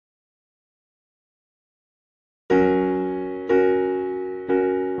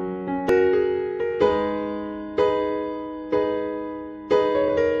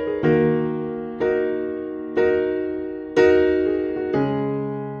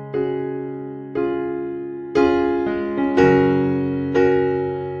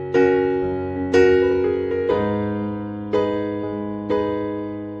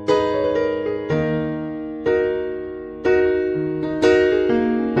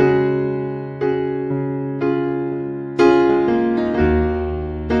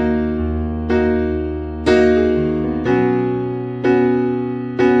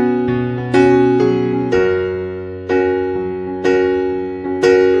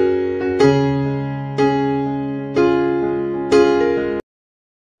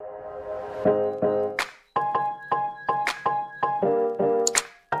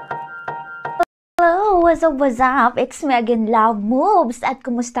What's up? It's me again, Love Moves. At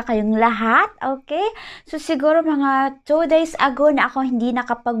kumusta kayong lahat? Okay? So, siguro mga 2 days ago na ako hindi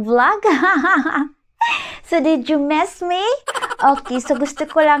nakapag-vlog. So, did you miss me? Okay, so gusto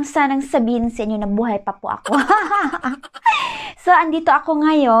ko lang sanang sabihin sa inyo na buhay pa po ako. So, andito ako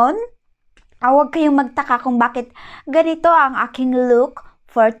ngayon. Huwag kayong magtaka kung bakit ganito ang aking look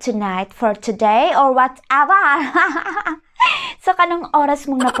for tonight, for today, or whatever. So, kanong oras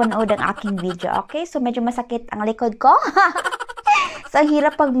mong napanood ang aking video, okay? So, medyo masakit ang likod ko. So,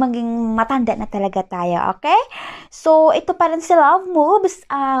 hirap pag maging matanda na talaga tayo, okay? So, ito pa rin si Love Moves.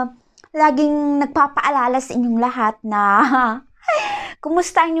 Laging nagpapaalala sa inyong lahat na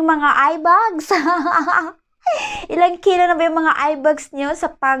kumusta ang inyong mga eye bags? Ilang kilo na ba yung mga eye bags nyo sa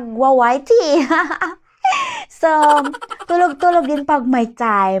pag-whitey? So, tulog-tulog din pag may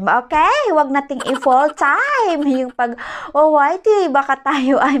time, okay? Huwag nating i-full time. Yung pag-whitey, baka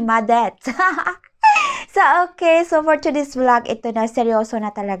tayo ay madet. So, okay. So, for today's vlog, ito na, seryoso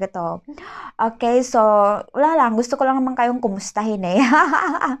na talaga to. Okay, so, wala lang. Gusto ko lang naman kayong kumustahin eh.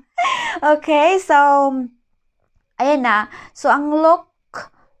 Okay, so, ayan na. So, ang look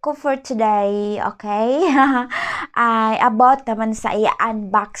ko for today, okay, ay about naman sa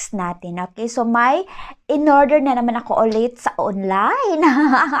i-unbox natin, okay? So, may in-order na naman ako ulit sa online.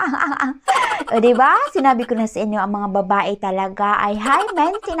 O, diba? Sinabi ko na sa inyo, ang mga babae talaga ay high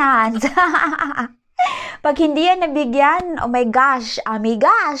maintenance. Pag hindi yan nabigyan, oh my gosh,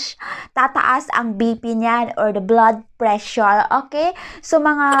 tataas ang BP niyan or the blood pressure, okay? So,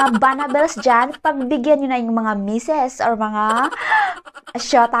 mga banables dyan, pagbigyan nyo na yung mga misses or mga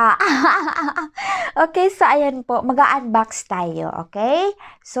shota. Okay, so ayan po, mag-unbox tayo, okay?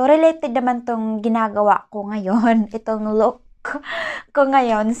 So, related naman tong ginagawa ko ngayon, itong look ko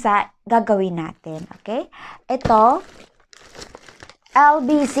ngayon sa gagawin natin, okay? Ito,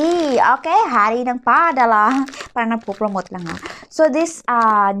 LBC, okay? Hari ng padala. Parang nagpo-promote lang ha. So, this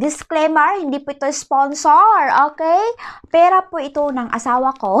disclaimer, hindi po ito sponsor, okay? Pera po ito ng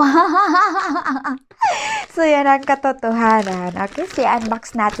asawa ko. So, yan ang katotohanan. Okay, so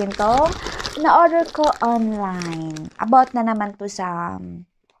unbox natin to. Na-order ko online. About na naman to sa...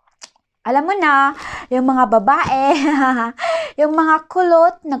 Alam mo na, yung mga babae, yung mga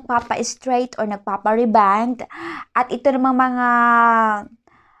kulot, nagpapa-straight or nagpapa-reband. At ito namang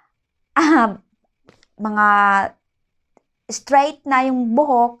mga straight na yung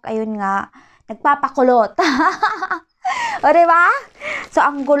buhok, ayun nga, nagpapakulot. O, diba? So,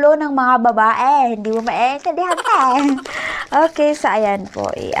 ang gulo ng mga babae, hindi mo maintindihan ka. Okay, so ayan po,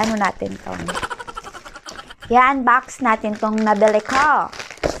 ano natin tong. I-unbox natin tong nabili ko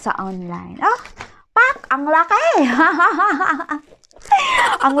sa online. Oh, pak! Ang laki!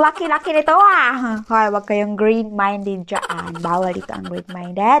 Ang laki-laki nito ah! Hoy, wag kayong green-minded dyan. Bawal dito ang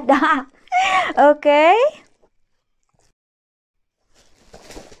green-minded. Okay?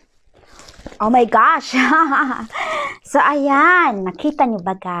 Oh my gosh! So, ayan. Nakita niyo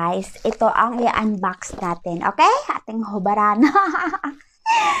ba guys? Ito ang i-unbox natin. Okay? Ating hubaran.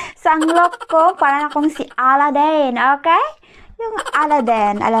 So, ang look ko, parang akong si Aladdin. Okay? Yung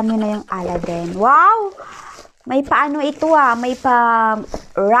Aladdin, alam niyo na yung Aladdin. Wow! May paano ito ah, may pa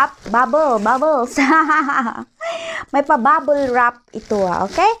wrap, bubbles. May pa bubble wrap ito ah,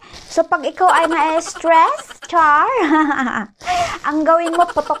 okay? So, pag ikaw ay na-stress, char, ang gawin mo,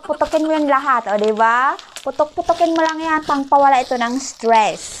 putok-putokin mo yung lahat, o diba? Putok-putokin mo lang yan, pang pawala ito ng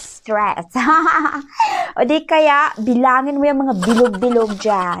stress. O di kaya, bilangin mo yung mga bilog-bilog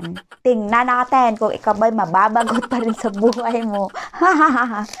dyan. Tingnan natin kung ikaw ba'y mababagot pa rin sa buhay mo.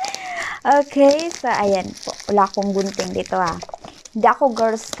 Okay, so ayan po. Wala akong gunting dito ah. Hindi ako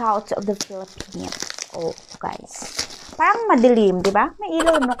Girl Scouts of the Philippines. Oh, guys. Parang madilim, di ba? May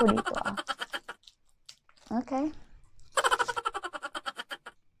ilaw na ako dito ah. Okay.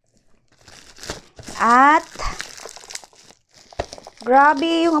 At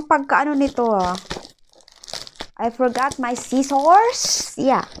grabe yung pagkaano nito ah. I forgot my scissors.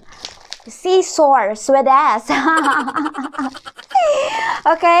 Yeah. Scissors with S.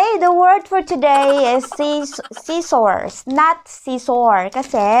 Okay, the word for today is scissors, not scissor.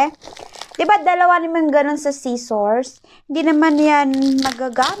 Kasi, di ba dalawa naman ganun sa scissors? Hindi naman yan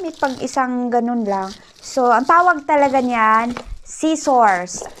magagamit pag isang ganun lang. So, ang tawag talaga niyan,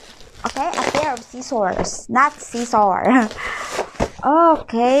 scissors. Okay, a pair of scissors, not scissor.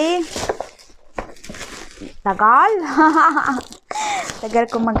 Okay. Tagal. Tagal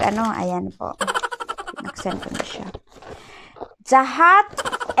ko mag-ano. Ayan po. Nag-send ko na siya. The hot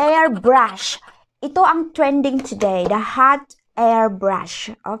air brush. Ito ang trending today. The hot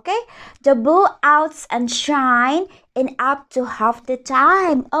airbrush. Okay? The blow outs and shine in up to half the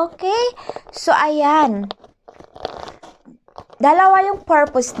time. Okay? So, ayan. Dalawa yung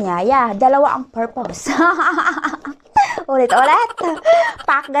purpose niya. Yeah, dalawa ang purpose. Ulit-ulit.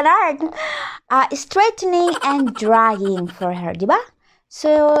 Pak ganun. Straightening and drying for her. Diba?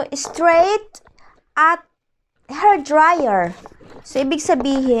 So, straight at hair dryer. So, ibig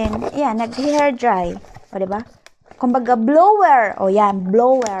sabihin, yan, nag-hair dry. O, diba? Kumbaga, blower. O, yan,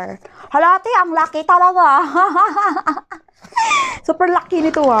 blower. Halati, ang laki talaga. Super laki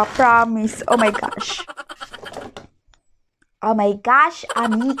nito, promise. Oh my gosh. Oh my gosh,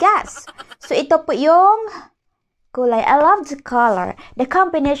 amigas. So, ito po yung kulay. I love the color. The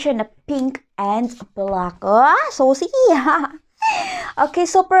combination of pink and black. Oh, so sige. Okay,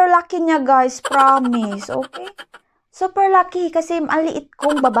 super lucky niya, guys. Promise. Okay? Super lucky kasi maliit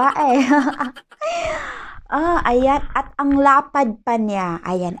kong babae. Ayan. At ang lapad pa niya.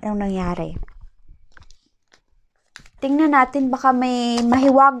 Ayan, anong nangyari? Tingnan natin, baka may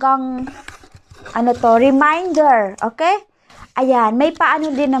mahiwagang reminder. Okay? Ayan, may paano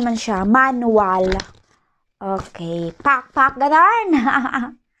din naman siya. Manual. Okay. Pak, ganun.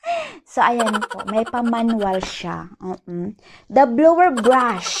 So, ayan po. May pa-manual siya. The blower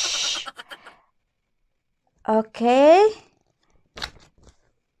brush. Okay.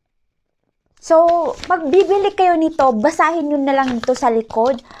 So, pag bibili kayo nito, basahin nyo na lang dito sa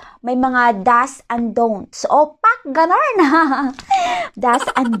likod. May mga do's and don'ts. O, pak, ganun. Do's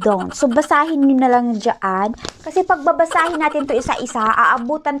and don'ts. So, basahin nyo na lang dyan. Kasi pag babasahin natin to isa-isa,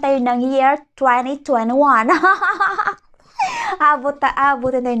 aabutan tayo ng year 2021.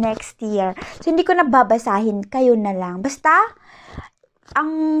 Aabutan tayo next year. So, hindi ko na babasahin. Kayo na lang. Basta,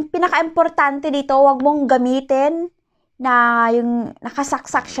 ang pinaka-importante dito, wag mong gamitin na yung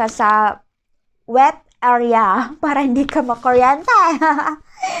nakasaksak siya sa wet area para hindi ka makuryente.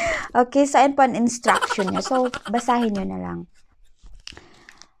 Okay, so ayan po ang instruction niya. So, basahin nyo na lang.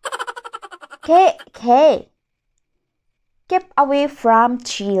 Okay. Keep away from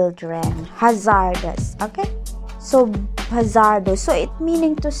children. Hazardous. Okay? So, hazardous. So, it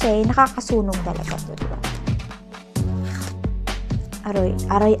meaning to say, nakakasunog talaga ito, diba?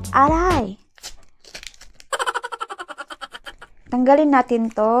 Aray. Tanggalin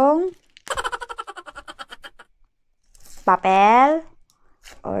natin tong papel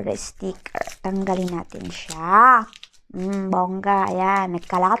or the sticker. Tanggalin natin siya. Bongga. Ayan.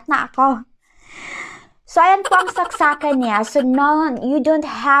 Nagkalat na ako. So, ayan po ang saksakan niya. So, no, you don't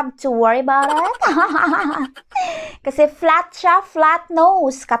have to worry about it. Kasi flat siya. Flat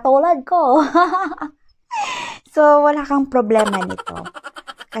nose. Katulad ko. So, wala kang problema nito.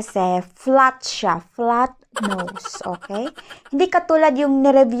 Kasi flat siya. Flat nose. Okay? Hindi katulad yung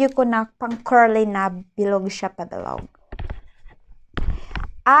nireview ko na pang curly na bilog siya pabilog.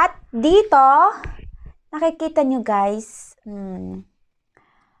 At dito, nakikita nyo guys,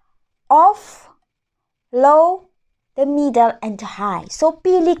 off, low, the middle, and high. So,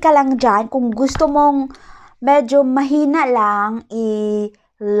 pili ka lang dyan. Kung gusto mong medyo mahina lang,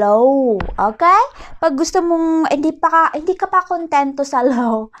 low. Okay? Pag gusto mong hindi ka pa kontento sa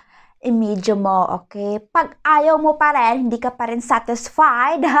low, i-medium mo. Okay? Pag ayaw mo pa rin, hindi ka pa rin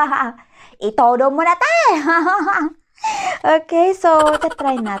satisfied, itodo mo na tayo. Okay, so,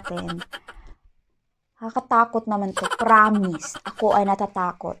 tatry natin. Nakakatakot naman to. Promise. Ako ay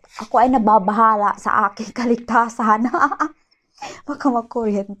natatakot. Ako ay nababahala sa aking kaligtasan. Baka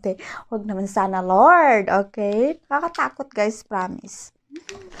magkuryente. Huwag naman sana, Lord. Okay? Nakakatakot, guys. Promise.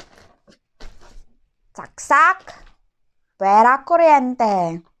 Saksak. Pera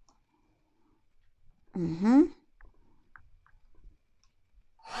kuryente.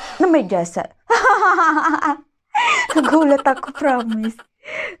 Na may jasa. Nagulat ako, promise.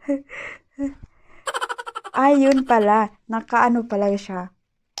 Ayun pala. Nakaano pala siya.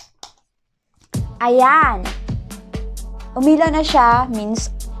 Ayan. Umila na siya, means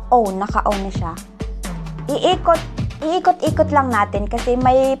on. Naka-on na siya. Iikot-ikot lang natin kasi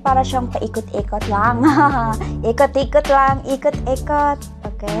may para siyang paikot-ikot lang. Ikot-ikot lang. Ikot-ikot.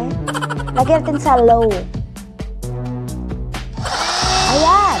 Okay? Lagyan natin sa low.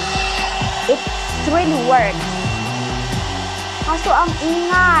 Ayan. It really works. Kaso ang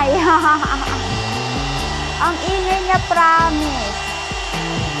ingay. Ang ingay niya, promise.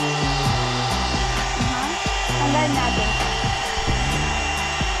 Tanggalin natin.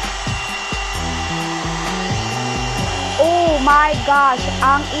 Oh my gosh,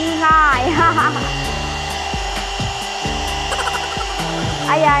 ang ingay.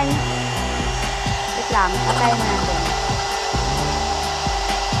 Ayan. Wait lang, patayin na natin.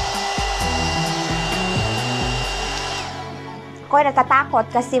 ako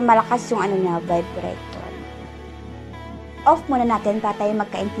natatakot kasi malakas yung ano niya, vibrator. Off muna natin para tayo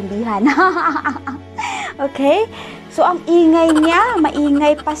magkaintindihan. Okay? So, ang ingay niya,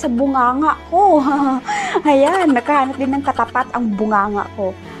 maingay pa sa bunganga ko. Ayan, nakahanap din ng katapat ang bunganga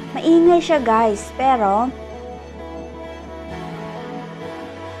ko. Maingay siya, guys. Pero,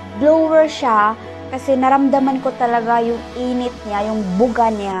 blower siya kasi naramdaman ko talaga yung init niya, yung buga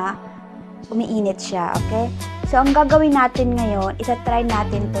niya. Umiinit siya, okay? So, ang gagawin natin ngayon, isa-try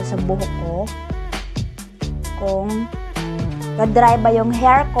natin to sa buhok ko. Kung dry ba yung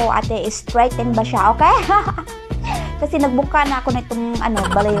hair ko at straighten ba siya, okay? Kasi nagbuka na ako nitong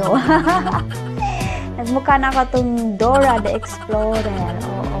balayo. Nagbuka na ako itong Dora the Explorer.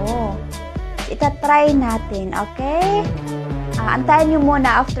 Oo. Ita-try natin, okay? Antayin nyo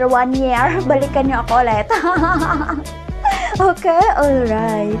muna after 1 year. Balikan nyo ako ulit. Okay?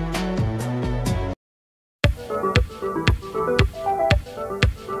 Alright.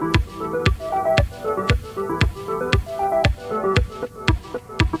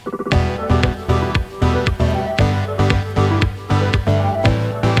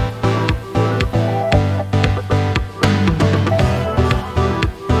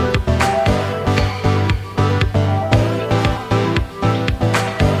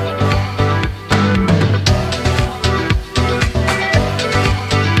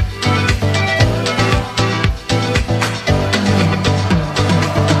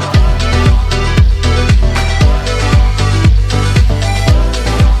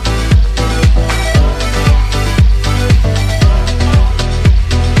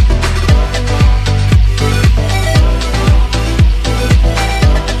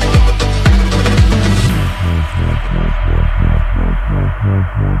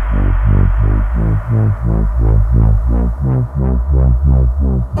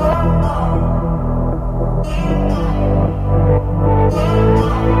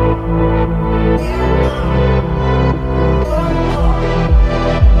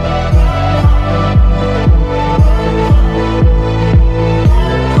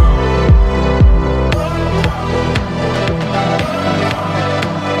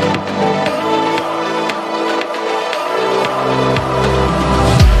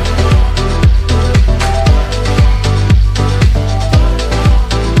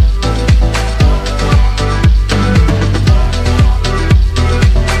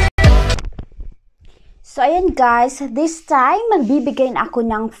 So, ayan guys, this time, magbibigay na ako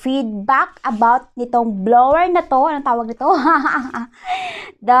ng feedback about nitong blower na to. Anong tawag nito?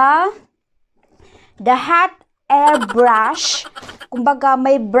 The hot air brush. Kumbaga,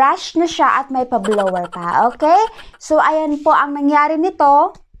 may brush na siya at may pa-blower pa. Okay? So, ayan po ang nangyari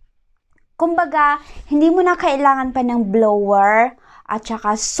nito. Kumbaga, hindi mo na kailangan pa ng blower at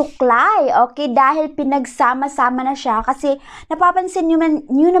saka suklay, okay? Dahil pinagsama-sama na siya. Kasi napapansin nyo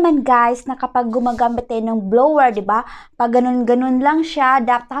naman guys na kapag gumagamit tayo ng blower, di ba? Pag ganun-ganun lang siya,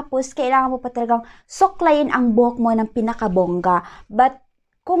 tapos kailangan mo pa talagang suklayin ang buhok mo ng pinakabongga. But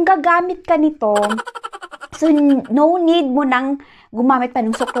kung gagamit ka nito, so no need mo nang gumamit pa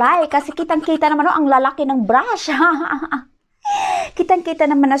ng suklay. Kasi kitang-kita naman ang lalaki ng brush. Kitang-kita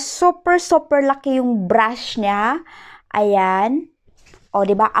naman na super laki yung brush niya. Ayan. O,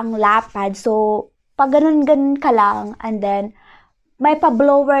 di ba? Ang lapad. So, pag ganun-ganun ka lang, and then, may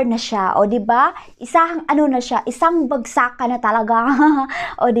pa-blower na siya. O, di ba? Isang, na siya, isang bagsakan na talaga.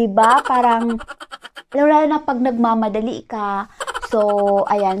 O, di ba? Parang, lalo na pag nagmamadali ka. So,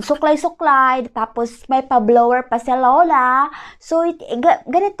 ayan, suklay-suklay. Tapos, may pa-blower pa sa lola. So,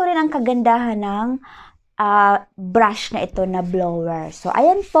 ganito rin ang kagandahan ng brush na ito na blower. So,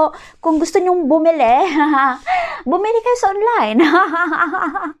 ayan po. Kung gusto nyong bumili, bumili kayo sa online.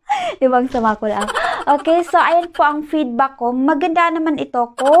 Ibang sama ko lang. Okay, so ayan po ang feedback ko. Maganda naman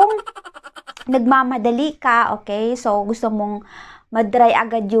ito kung nagmamadali ka. Okay, so gusto mong ma-dry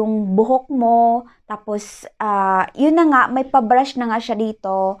agad yung buhok mo. Tapos, yun na nga, may pa-brush na nga siya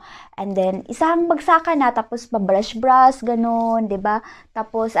dito. And then, isang bagsakan na, tapos pa-brush-brush, ganun, diba?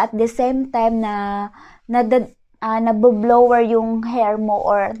 Tapos, at the same time naboblower yung hair mo,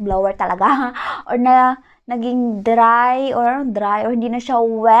 or blower talaga, or naging dry, or hindi na siya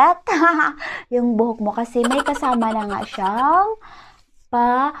wet, yung buhok mo. Kasi may kasama na nga siyang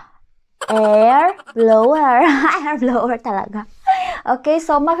air blower. Air blower talaga. Okay,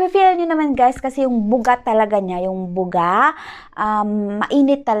 so mafe-feel nyo naman guys kasi yung buga talaga niya, yung buga,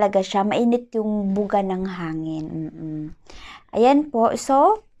 mainit talaga siya, mainit yung buga ng hangin. Ayan po,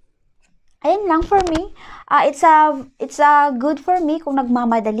 so, Ayun lang for me. It's a good for me kung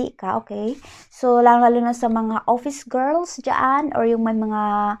nagmamadali ka, okay? So, lalo na sa mga office girls dyan or yung may mga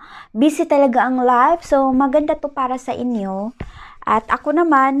busy talaga ang life. So, maganda to para sa inyo. At ako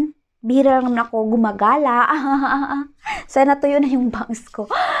naman, bihira lang naman ako gumagala. Sana tuyo na yung bangs ko.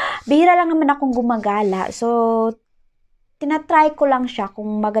 Bihira lang naman akong gumagala. So, tinatry ko lang siya kung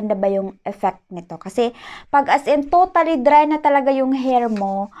maganda ba yung effect nito. Kasi, pag as in totally dry na talaga yung hair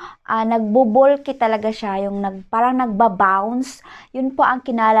mo, nagbo-bulky talaga siya, yung parang nagba-bounce, yun po ang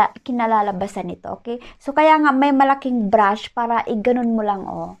kinalalabasan nito, okay? So, kaya nga may malaking brush para iganon mo lang,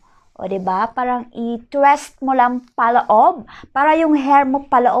 oh. O, diba? Parang i-twist mo lang paloob, para yung hair mo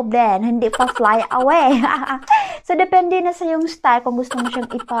paloob din, hindi pa fly away. So, depende na sa yung style, kung gusto mo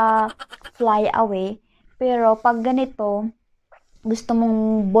siyang ipa-fly away. Pero, pag ganito, gusto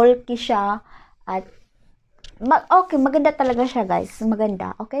mong bulky siya, at, okay, maganda talaga siya, guys.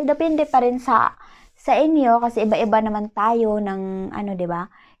 Maganda, okay? Depende pa rin sa inyo, kasi iba-iba naman tayo ng, diba?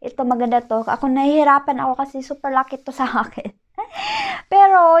 Ito, maganda to. Ako, nahihirapan ako kasi super laki to sa akin.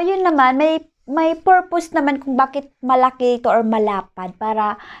 Pero, yun naman, may purpose naman kung bakit malaki ito or malapad,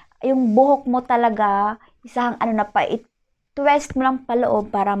 para yung buhok mo talaga, isang na pa, twist mo lang paloob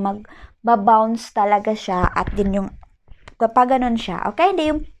para mag-bounce talaga siya, at din yung kapag ganun siya, okay?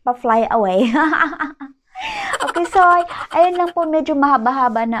 Hindi yung pa-fly away. Okay, so, ayun lang po, medyo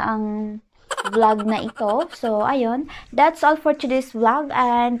mahaba-haba na ang vlog na ito. So, ayun, that's all for today's vlog,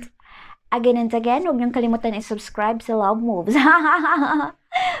 and again and again, huwag niyong kalimutan i-subscribe sa Love Moves.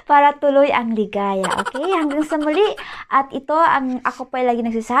 Para tuloy ang ligaya. Okay? Hanggang sa muli. At ito, ako po ay lagi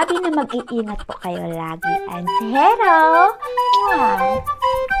nagsasabi na mag-iingat po kayo lagi. And hello! Wow!